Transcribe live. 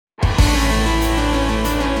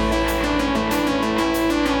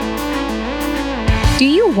Do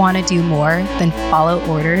you want to do more than follow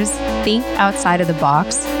orders, think outside of the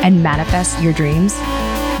box, and manifest your dreams?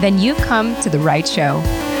 Then you've come to the right show.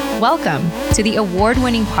 Welcome to the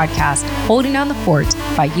award-winning podcast, Holding Down the Fort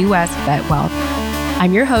by U.S. Vet Wealth.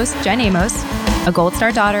 I'm your host, Jen Amos, a Gold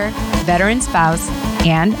Star daughter, veteran spouse,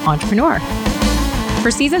 and entrepreneur. For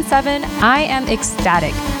Season 7, I am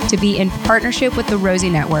ecstatic to be in partnership with the Rosie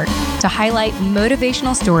Network to highlight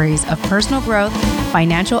motivational stories of personal growth,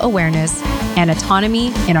 financial awareness, and autonomy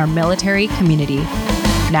in our military community.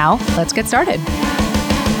 Now, let's get started.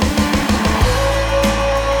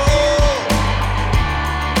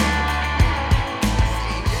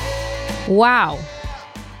 Wow.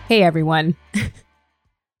 Hey, everyone.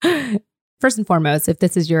 First and foremost, if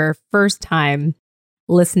this is your first time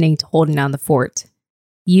listening to Holding Down the Fort,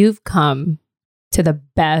 you've come to the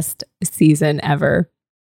best season ever.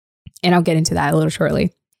 And I'll get into that a little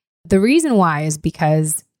shortly. The reason why is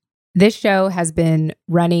because this show has been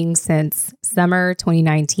running since summer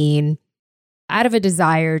 2019 out of a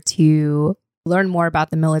desire to learn more about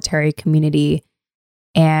the military community.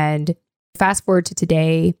 And fast forward to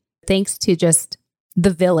today, thanks to just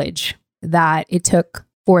the village that it took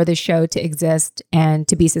for the show to exist and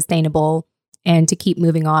to be sustainable and to keep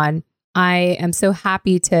moving on, I am so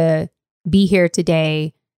happy to be here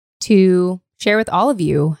today to share with all of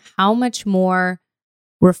you how much more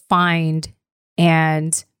refined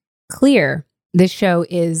and clear this show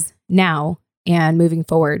is now and moving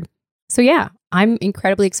forward. So yeah, I'm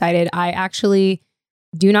incredibly excited. I actually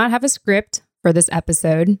do not have a script for this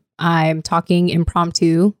episode. I'm talking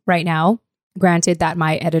impromptu right now. Granted that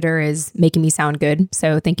my editor is making me sound good.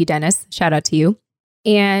 So thank you, Dennis. Shout out to you.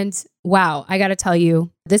 And wow, I got to tell you,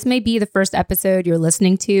 this may be the first episode you're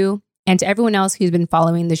listening to. And to everyone else who's been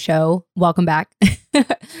following the show, welcome back.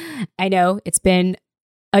 I know it's been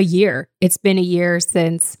a year. It's been a year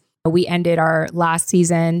since we ended our last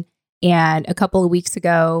season. And a couple of weeks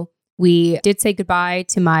ago, we did say goodbye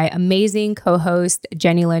to my amazing co-host,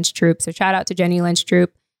 Jenny Lynch Troop. So shout out to Jenny Lynch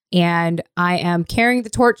Troop. And I am carrying the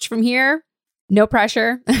torch from here. No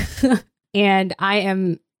pressure. And I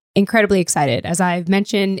am incredibly excited. As I've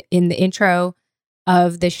mentioned in the intro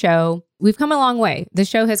of the show, we've come a long way. The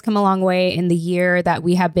show has come a long way in the year that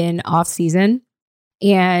we have been off season.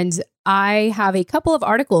 And I have a couple of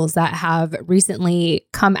articles that have recently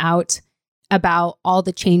come out about all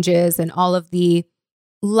the changes and all of the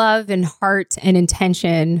love and heart and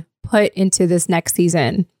intention put into this next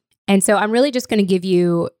season. And so I'm really just going to give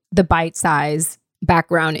you the bite-size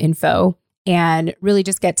background info and really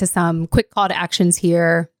just get to some quick call to actions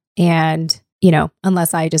here. And,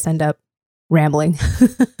 unless I just end up rambling,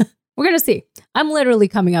 we're going to see. I'm literally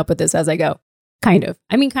coming up with this as I go. Kind of.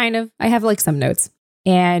 I have like some notes.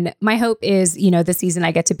 And my hope is, this season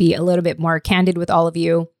I get to be a little bit more candid with all of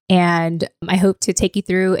you. And I hope to take you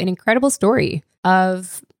through an incredible story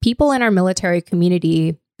of people in our military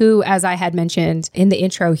community who, as I had mentioned in the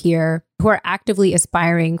intro here, who are actively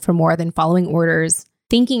aspiring for more than following orders,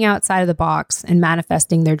 thinking outside of the box, and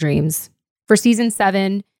manifesting their dreams. For Season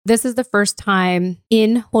 7, this is the first time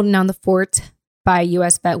in Holding Down the Fort by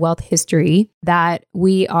U.S. Vet Wealth history that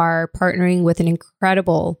we are partnering with an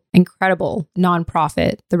incredible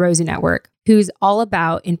nonprofit, the Rosie Network, who's all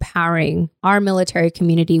about empowering our military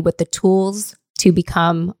community with the tools to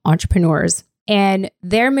become entrepreneurs. And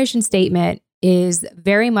their mission statement is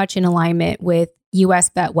very much in alignment with U.S.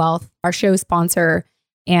 Vet Wealth, our show sponsor,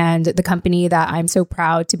 and the company that I'm so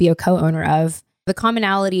proud to be a co-owner of. The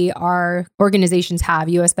commonality our organizations have,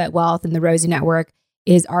 U.S. Vet Wealth and the Rosie Network,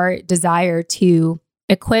 is our desire to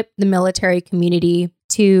equip the military community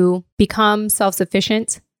to become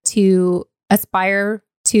self-sufficient, to aspire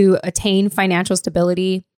to attain financial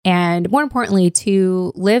stability, and more importantly,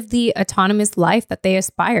 to live the autonomous life that they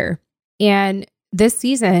aspire. And this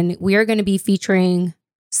season, we are going to be featuring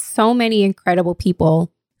so many incredible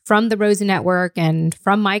people from the Rosie Network and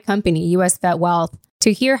from my company, U.S. Vet Wealth,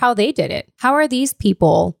 to hear how they did it. How are these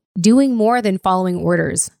people doing more than following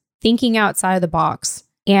orders, thinking outside of the box?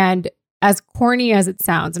 And as corny as it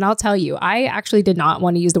sounds, and I'll tell you, I actually did not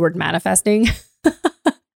want to use the word manifesting,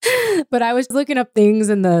 but I was looking up things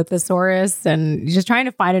in the thesaurus and just trying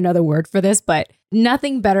to find another word for this, but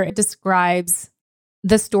nothing better describes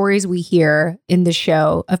the stories we hear in the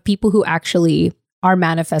show of people who actually are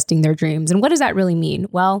manifesting their dreams. And what does that really mean?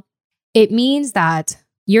 Well, it means that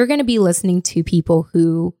you're going to be listening to people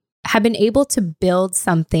who have been able to build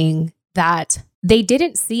something that they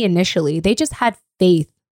didn't see initially. They just had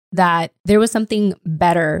faith that there was something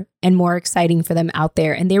better and more exciting for them out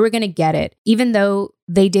there, and they were going to get it. Even though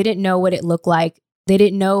they didn't know what it looked like, they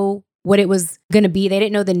didn't know what it was going to be. They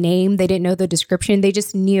didn't know the name. They didn't know the description. They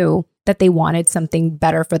just knew that they wanted something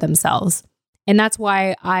better for themselves. And that's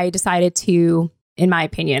why I decided to, in my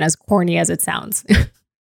opinion, as corny as it sounds,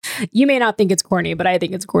 you may not think it's corny, but I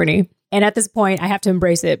think it's corny. And at this point, I have to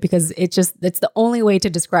embrace it because it's the only way to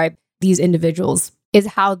describe these individuals is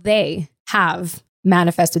how they have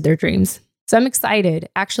manifested their dreams. So I'm excited.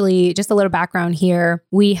 Actually, just a little background here.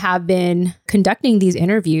 We have been conducting these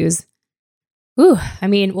interviews.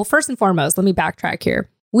 First and foremost, let me backtrack here.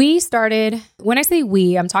 We started, when I say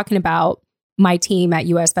we, I'm talking about my team at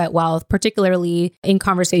US Vet Wealth, particularly in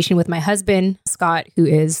conversation with my husband, Scott, who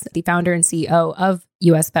is the founder and CEO of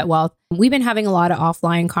US Vet Wealth. We've been having a lot of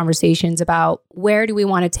offline conversations about where do we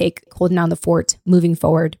want to take Holding Down the Fort moving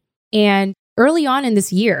forward. And early on in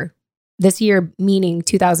this year meaning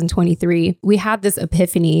 2023, we had this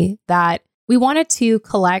epiphany that we wanted to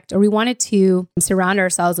collect, or we wanted to surround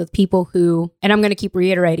ourselves with people who, and I'm going to keep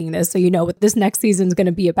reiterating this so you know what this next season is going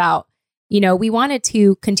to be about. We wanted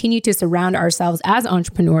to continue to surround ourselves as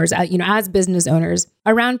entrepreneurs, as business owners,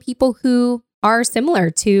 around people who are similar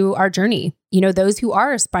to our journey. Those who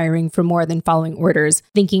are aspiring for more than following orders,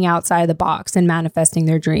 thinking outside the box and manifesting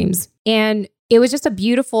their dreams. And it was just a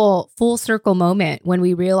beautiful full circle moment when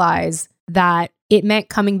we realized that it meant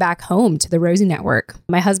coming back home to the Rosie Network.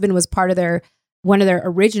 My husband was part of one of their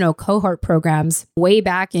original cohort programs way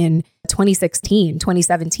back in 2016,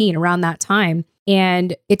 2017, around that time.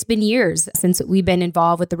 And it's been years since we've been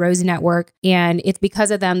involved with the Rosie Network. And it's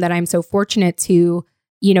because of them that I'm so fortunate to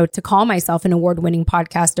call myself an award-winning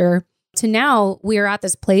podcaster. To now, we are at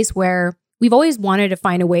this place where we've always wanted to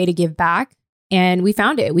find a way to give back. And we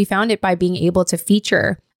found it. We found it by being able to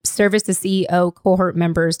feature Service to CEO cohort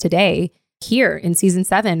members today here in season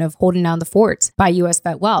 7 of Holding Down the Fort by US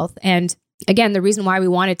Vet Wealth. And again, the reason why we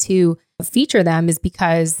wanted to feature them is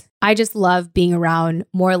because I just love being around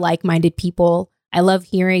more like-minded people. I love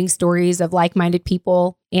hearing stories of like-minded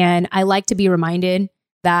people. And I like to be reminded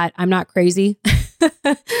that I'm not crazy.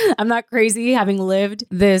 I'm not crazy, having lived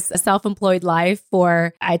this self-employed life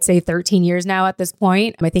for, I'd say, 13 years now at this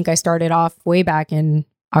point. I think I started off way back in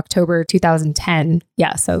October 2010.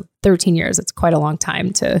 Yeah, so 13 years. It's quite a long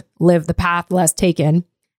time to live the path less taken.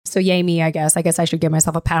 So yay me, I guess. I guess I should give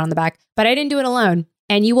myself a pat on the back. But I didn't do it alone.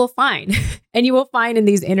 And you will find, in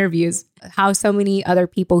these interviews how so many other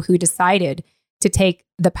people who decided to take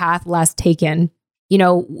the path less taken,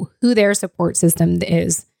 who their support system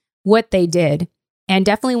is, what they did. And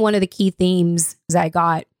definitely one of the key themes I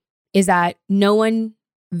got is that no one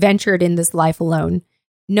ventured in this life alone.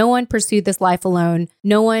 No one pursued this life alone.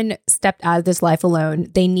 No one stepped out of this life alone.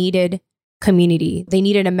 They needed community. They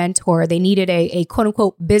needed a mentor. They needed a quote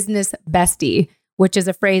unquote business bestie, which is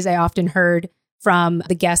a phrase I often heard from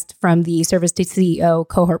the guest from the Service to CEO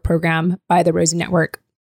cohort program by the Rosie Network.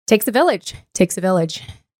 Takes a village,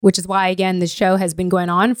 which is why, again, this show has been going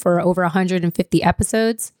on for over 150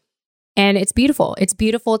 episodes. And it's beautiful. It's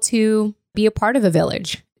beautiful to be a part of a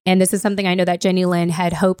village. And this is something I know that Jenny Lynn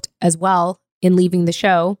had hoped as well in leaving the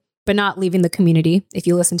show, but not leaving the community. If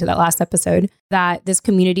you listen to that last episode, that this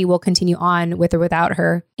community will continue on with or without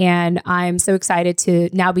her. And I'm so excited to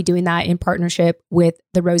now be doing that in partnership with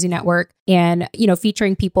the Rosie Network and,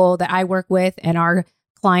 featuring people that I work with and our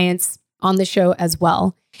clients on the show as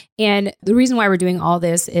well. And the reason why we're doing all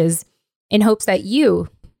this is in hopes that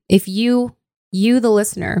if you, the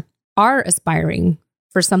listener, are aspiring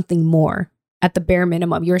for something more at the bare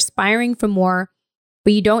minimum. You're aspiring for more,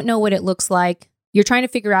 but you don't know what it looks like. You're trying to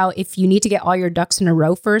figure out if you need to get all your ducks in a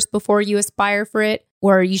row first before you aspire for it,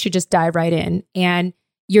 or you should just dive right in. And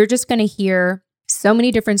you're just going to hear so many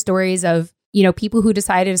different stories of, people who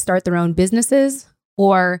decided to start their own businesses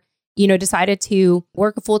or, decided to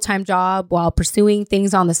work a full-time job while pursuing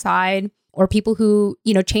things on the side, or people who,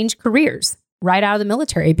 changed careers right out of the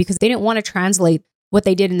military because they didn't want to translate what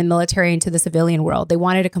they did in the military into the civilian world. They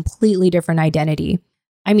wanted a completely different identity.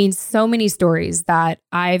 I mean, so many stories that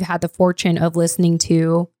I've had the fortune of listening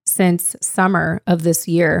to since summer of this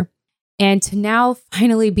year. And to now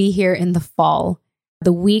finally be here in the fall,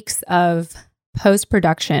 the weeks of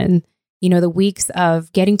post-production, the weeks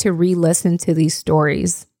of getting to re-listen to these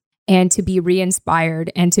stories and to be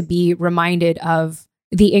re-inspired and to be reminded of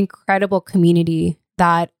the incredible community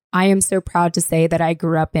that I am so proud to say that I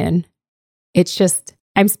grew up in. It's just,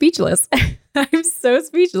 I'm speechless. I'm so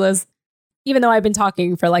speechless. Even though I've been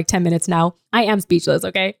talking for like 10 minutes now, I am speechless,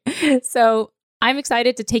 okay? So I'm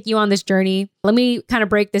excited to take you on this journey. Let me kind of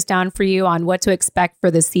break this down for you on what to expect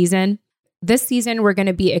for this season. This season, we're going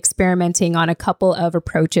to be experimenting on a couple of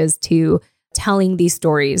approaches to telling these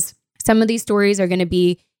stories. Some of these stories are going to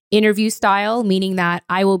be interview style, meaning that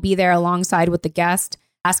I will be there alongside with the guest,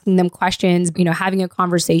 asking them questions, having a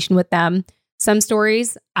conversation with them. Some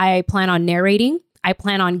stories I plan on narrating. I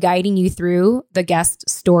plan on guiding you through the guest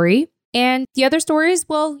story. And the other stories,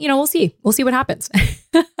 well, we'll see. We'll see what happens.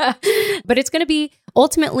 But it's going to be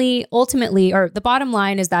ultimately, or the bottom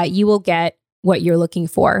line is that you will get what you're looking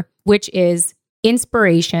for, which is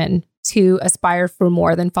inspiration to aspire for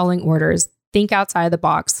more than following orders, think outside the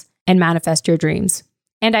box, and manifest your dreams.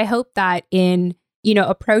 And I hope that in,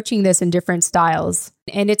 approaching this in different styles,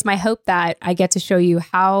 and it's my hope that I get to show you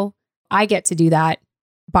how I get to do that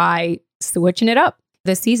by switching it up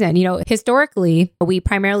this season. Historically, we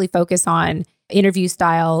primarily focus on interview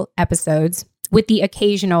style episodes with the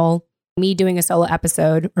occasional me doing a solo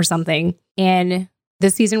episode or something. And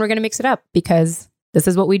this season, we're going to mix it up because this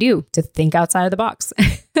is what we do, to think outside of the box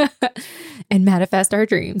and manifest our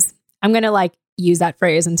dreams. I'm going to use that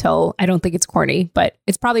phrase until I don't think it's corny, but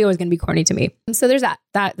it's probably always going to be corny to me. So there's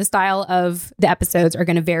that the style of the episodes are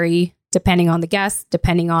going to vary depending on the guest,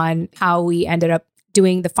 depending on how we ended up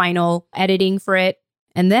doing the final editing for it.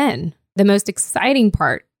 And then the most exciting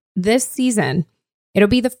part this season, it'll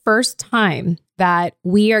be the first time that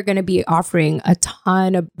we are going to be offering a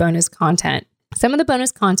ton of bonus content. Some of the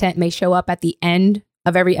bonus content may show up at the end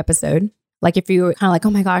of every episode. Like if you're kind of like, oh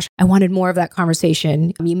my gosh, I wanted more of that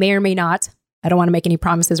conversation. You may or may not. I don't want to make any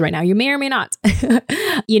promises right now. You may or may not,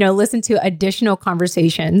 listen to additional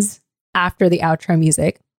conversations after the outro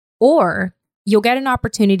music, or you'll get an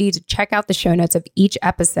opportunity to check out the show notes of each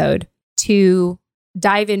episode to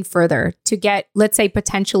dive in further, to get, let's say,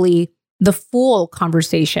 potentially the full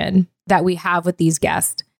conversation that we have with these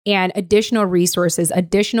guests and additional resources,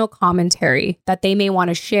 additional commentary that they may want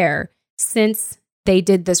to share since they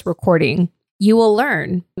did this recording. You will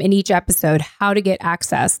learn in each episode how to get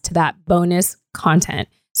access to that bonus content.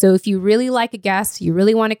 So if you really like a guest, you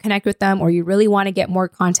really want to connect with them, or you really want to get more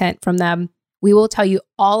content from them, we will tell you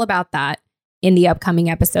all about that in the upcoming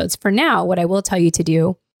episodes. For now, what I will tell you to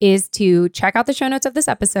do is to check out the show notes of this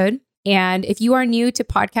episode. And if you are new to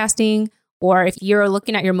podcasting, or if you're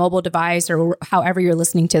looking at your mobile device or however you're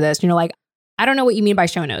listening to this, I don't know what you mean by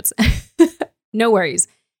show notes. No worries.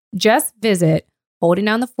 Just visit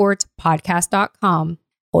holdingdownthefortpodcast.com,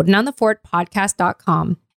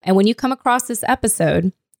 holdingdownthefortpodcast.com. And when you come across this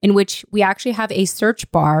episode, in which we actually have a search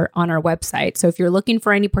bar on our website. So if you're looking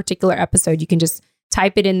for any particular episode, you can just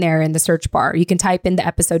type it in there in the search bar. You can type in the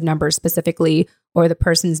episode number specifically or the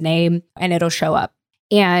person's name, and it'll show up.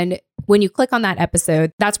 And when you click on that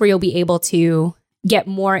episode, that's where you'll be able to get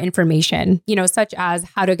more information, such as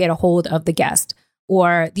how to get a hold of the guest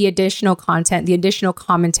or the additional content, the additional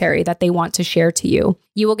commentary that they want to share to you.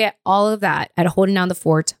 You will get all of that at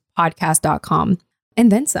holdingdownthefortpodcast.com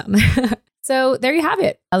and then some. So there you have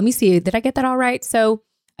it. Let me see. Did I get that all right? So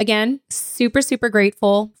again, super, super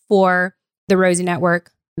grateful for the Rosie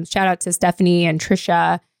Network. Shout out to Stephanie and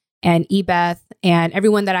Trisha and Ebeth and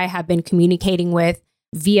everyone that I have been communicating with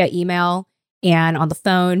via email and on the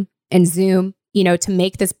phone and Zoom, to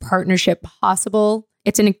make this partnership possible.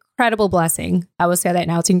 It's an incredible blessing. I will say that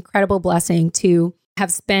now. It's an incredible blessing to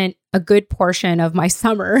have spent a good portion of my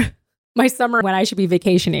summer when I should be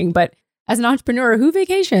vacationing. But as an entrepreneur, who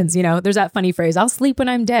vacations? There's that funny phrase, I'll sleep when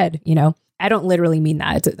I'm dead. I don't literally mean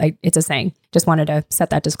that. It's a saying. Just wanted to set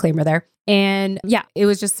that disclaimer there. And yeah, it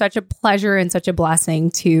was just such a pleasure and such a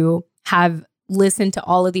blessing to have listened to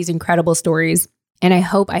all of these incredible stories. And I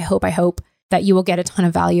hope that you will get a ton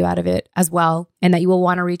of value out of it as well. And that you will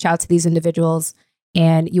want to reach out to these individuals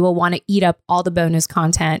and you will want to eat up all the bonus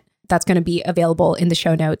content that's going to be available in the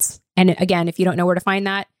show notes. And again, if you don't know where to find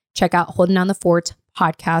that, check out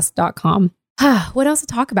holdingdownthefortpodcast.com. What else to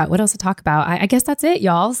talk about? I guess that's it,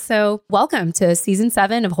 y'all. So welcome to season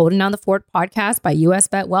 7 of Holding Down the Fort podcast by US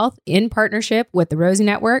Vet Wealth in partnership with the Rosie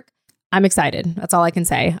Network. I'm excited. That's all I can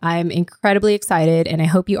say. I'm incredibly excited and I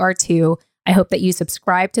hope you are too. I hope that you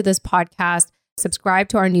subscribe to this podcast, subscribe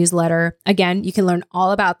to our newsletter. Again, you can learn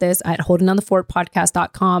all about this at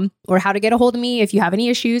holdingdownthefortpodcast.com or how to get a hold of me if you have any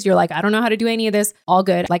issues. You're like, I don't know how to do any of this. All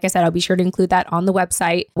good. Like I said, I'll be sure to include that on the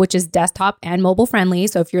website, which is desktop and mobile friendly.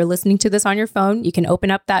 So if you're listening to this on your phone, you can open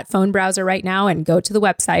up that phone browser right now and go to the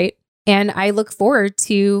website. And I look forward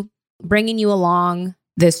to bringing you along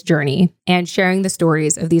this journey and sharing the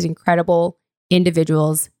stories of these incredible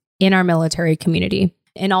individuals in our military community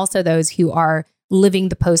and also those who are living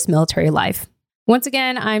the post-military life. Once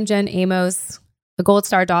again, I'm Jen Amos, a Gold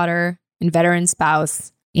Star daughter and veteran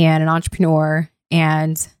spouse and an entrepreneur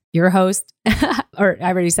and your host. Or I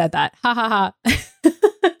already said that. Ha ha ha.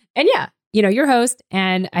 And yeah, your host.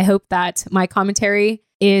 And I hope that my commentary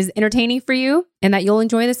is entertaining for you and that you'll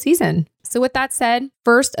enjoy this season. So with that said,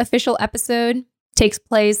 first official episode takes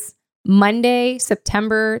place Monday,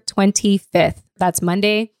 September 25th. That's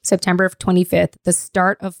Monday, September 25th, the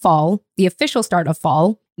start of fall, the official start of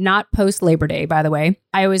fall, not post Labor Day, by the way.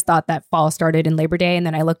 I always thought that fall started in Labor Day, and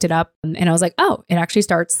then I looked it up and I was like, oh, it actually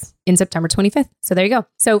starts in September 25th. So there you go.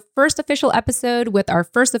 So first official episode with our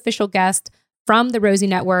first official guest from the Rosie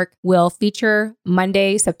Network will feature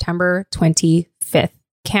Monday, September 25th.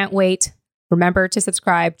 Can't wait. Remember to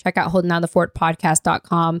subscribe. Check out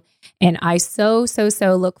holdingdownthefortpodcast.com. And I so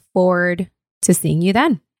look forward to seeing you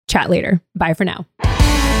then. Chat later. Bye for now.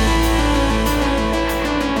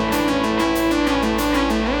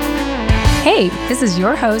 Hey, this is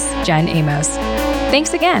your host, Jen Amos.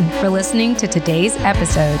 Thanks again for listening to today's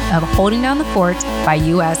episode of Holding Down the Fort by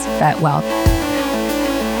US Vet Wealth.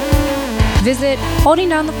 Visit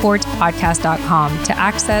holdingdownthefortpodcast.com to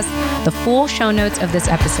access the full show notes of this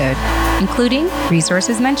episode, including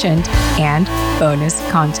resources mentioned and bonus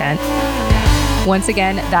content. Once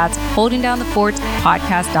again, that's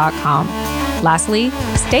holdingdownthefortpodcast.com. Lastly,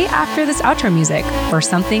 stay after this outro music for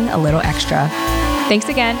something a little extra. Thanks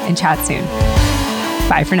again and chat soon.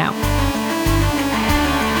 Bye for now.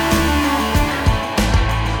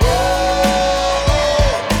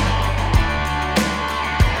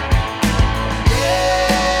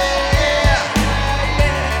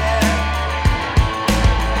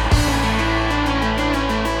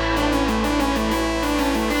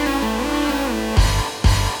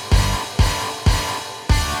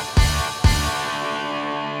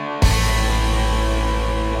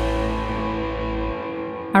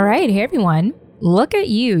 All right. Hey, everyone. Look at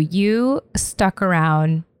you. You stuck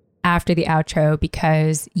around after the outro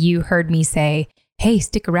because you heard me say, hey,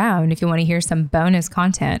 stick around if you want to hear some bonus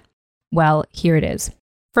content. Well, here it is.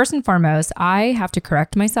 First and foremost, I have to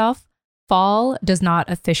correct myself. Fall does not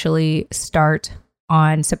officially start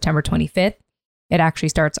on September 25th. It actually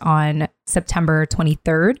starts on September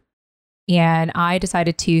 23rd. And I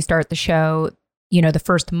decided to start the show, the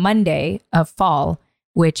first Monday of fall,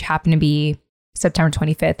 which happened to be September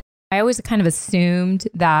 25th. I always kind of assumed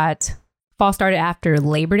that fall started after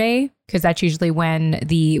Labor Day because that's usually when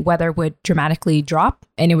the weather would dramatically drop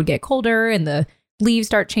and it would get colder and the leaves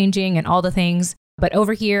start changing and all the things. But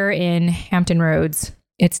over here in Hampton Roads,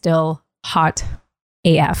 it's still hot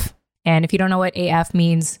AF. And if you don't know what AF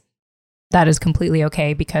means, that is completely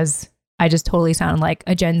okay because I just totally sound like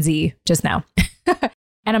a Gen Z just now.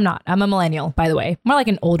 And I'm not. I'm a millennial, by the way. More like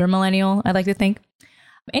an older millennial, I'd like to think.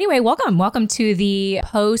 Anyway, welcome. Welcome to the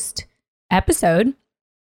post episode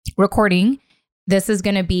recording. This is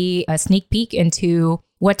going to be a sneak peek into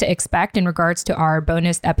what to expect in regards to our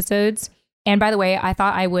bonus episodes. And by the way, I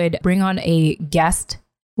thought I would bring on a guest,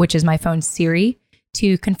 which is my phone Siri,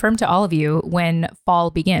 to confirm to all of you when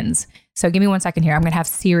fall begins. So give me 1 second here. I'm going to have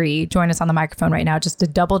Siri join us on the microphone right now just to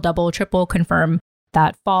double, triple confirm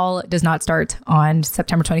that fall does not start on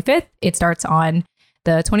September 25th. It starts on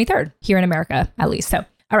the 23rd here in America, at least. So,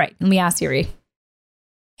 all right, let me ask Siri.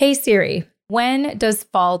 Hey Siri, when does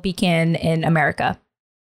fall begin in America?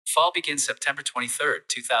 Fall begins September 23rd,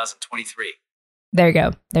 2023. There you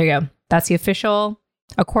go. That's the official,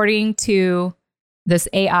 according to this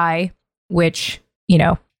AI, which,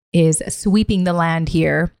 is sweeping the land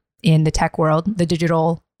here in the tech world, the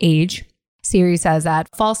digital age. Siri says that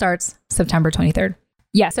fall starts September 23rd.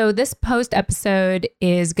 Yeah, so this post episode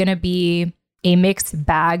is going to be a mixed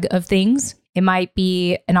bag of things. It might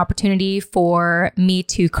be an opportunity for me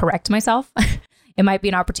to correct myself. It might be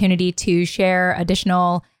an opportunity to share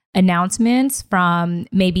additional announcements from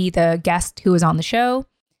maybe the guest who was on the show.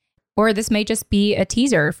 Or this may just be a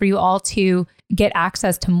teaser for you all to get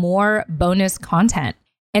access to more bonus content.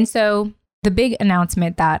 And so the big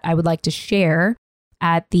announcement that I would like to share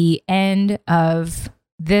at the end of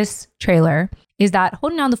this trailer is that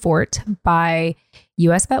Holding Down the Fort by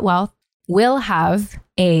US Vet Wealth will have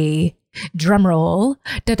a drumroll,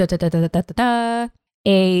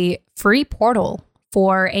 a free portal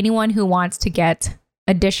for anyone who wants to get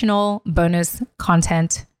additional bonus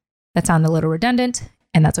content. That sounds a little redundant,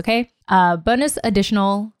 and that's okay. Bonus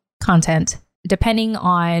additional content, depending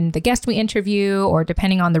on the guest we interview or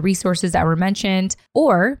depending on the resources that were mentioned,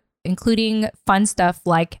 or including fun stuff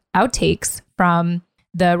like outtakes from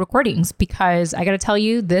the recordings. Because I got to tell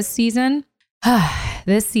you, this season,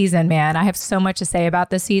 man, I have so much to say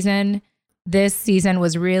about this season. This season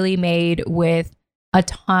was really made with a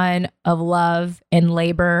ton of love and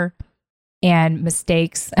labor and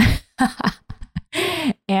mistakes.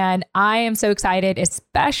 And I am so excited,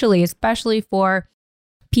 especially for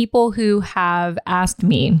people who have asked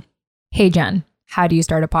me, hey, Jen, how do you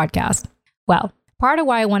start a podcast? Well, part of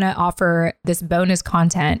why I want to offer this bonus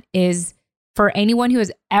content is for anyone who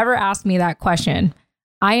has ever asked me that question.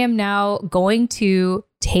 I am now going to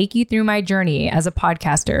take you through my journey as a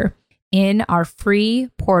podcaster in our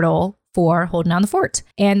free portal for Holding Down the Fort.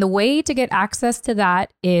 And the way to get access to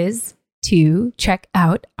that is to check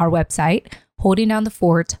out our website,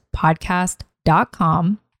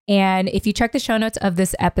 holdingdownthefortpodcast.com. And if you check the show notes of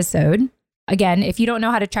this episode, again, if you don't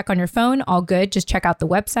know how to check on your phone, all good. Just check out the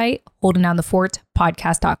website,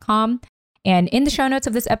 holdingdownthefortpodcast.com. And in the show notes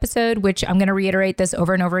of this episode, which I'm going to reiterate this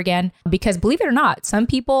over and over again, because believe it or not, some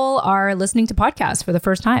people are listening to podcasts for the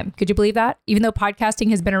first time. Could you believe that? Even though podcasting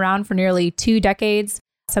has been around for nearly 2 decades,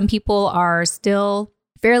 some people are still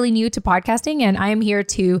fairly new to podcasting, and I am here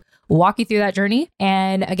to walk you through that journey.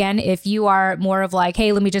 And again, if you are more of like,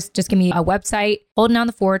 hey, let me just give me a website,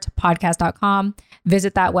 holdingdownthefortpodcast.com,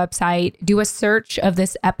 visit that website, do a search of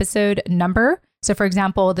this episode number. So for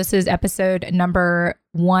example, this is episode number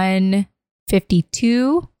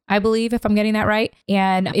 152, I believe, if I'm getting that right.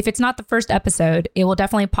 And if it's not the first episode, it will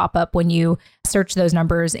definitely pop up when you search those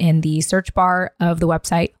numbers in the search bar of the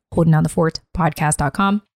website,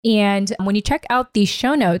 holdingdownthefortpodcast.com. And when you check out the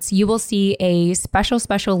show notes, you will see a special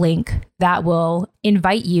link that will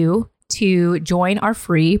invite you to join our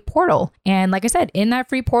free portal. And like I said, in that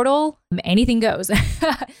free portal, anything goes.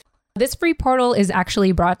 This free portal is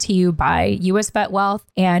actually brought to you by US Vet Wealth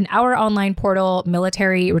and our online portal,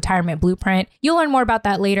 Military Retirement Blueprint. You'll learn more about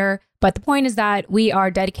that later. But the point is that we are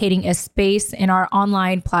dedicating a space in our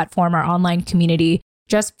online platform, our online community,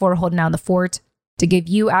 just for Holding Down the Fort, to give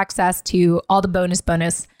you access to all the bonus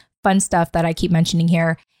fun stuff that I keep mentioning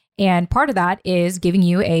here. And part of that is giving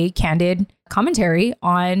you a candid commentary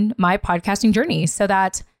on my podcasting journey so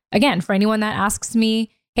that, again, for anyone that asks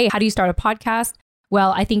me, hey, how do you start a podcast?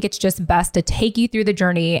 Well, I think it's just best to take you through the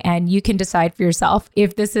journey and you can decide for yourself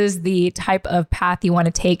if this is the type of path you want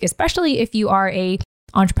to take, especially if you are a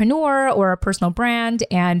entrepreneur or a personal brand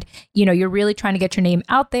and you're really trying to get your name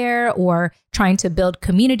out there or trying to build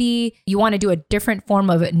community. You want to do a different form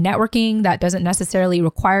of networking that doesn't necessarily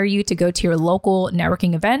require you to go to your local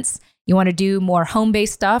networking events. You want to do more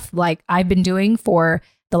home-based stuff like I've been doing for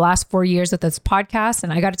the last 4 years with this podcast.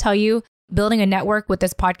 And I got to tell you, building a network with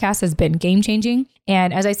this podcast has been game-changing.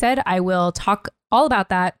 And as I said, I will talk all about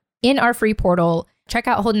that in our free portal. Check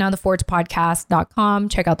out holdingdownthefortpodcast.com.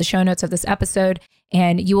 Check out the show notes of this episode,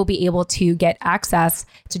 and you will be able to get access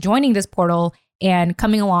to joining this portal and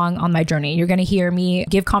coming along on my journey. You're going to hear me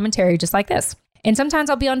give commentary just like this. And sometimes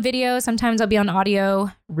I'll be on video, sometimes I'll be on audio.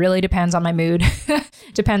 Really depends on my mood.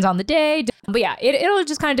 Depends on the day. But yeah, it'll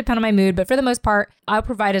just kind of depend on my mood. But for the most part, I'll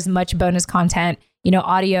provide as much bonus content,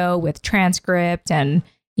 audio with transcript and,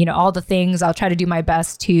 all the things. I'll try to do my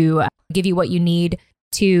best to give you what you need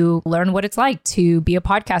to learn what it's like to be a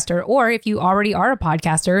podcaster. Or if you already are a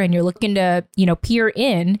podcaster and you're looking to, peer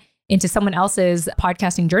into someone else's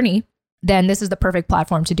podcasting journey, then this is the perfect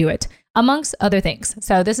platform to do it, amongst other things.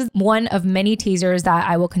 So this is one of many teasers that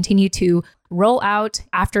I will continue to roll out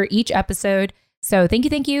after each episode. So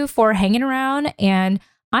thank you for hanging around. And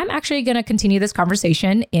I'm actually going to continue this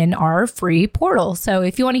conversation in our free portal. So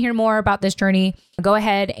if you want to hear more about this journey, go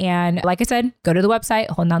ahead and, like I said, go to the website,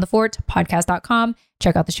 holdingdownthefortpodcast.com.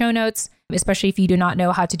 Check out the show notes, especially if you do not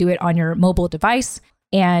know how to do it on your mobile device.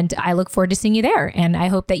 And I look forward to seeing you there. And I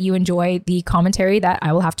hope that you enjoy the commentary that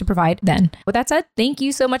I will have to provide then. With that said, thank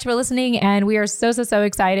you so much for listening. And we are so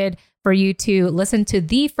excited for you to listen to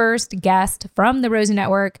the first guest from the Rosie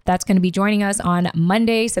Network that's going to be joining us on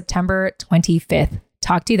Monday, September 25th.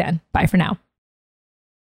 Talk to you then. Bye for now.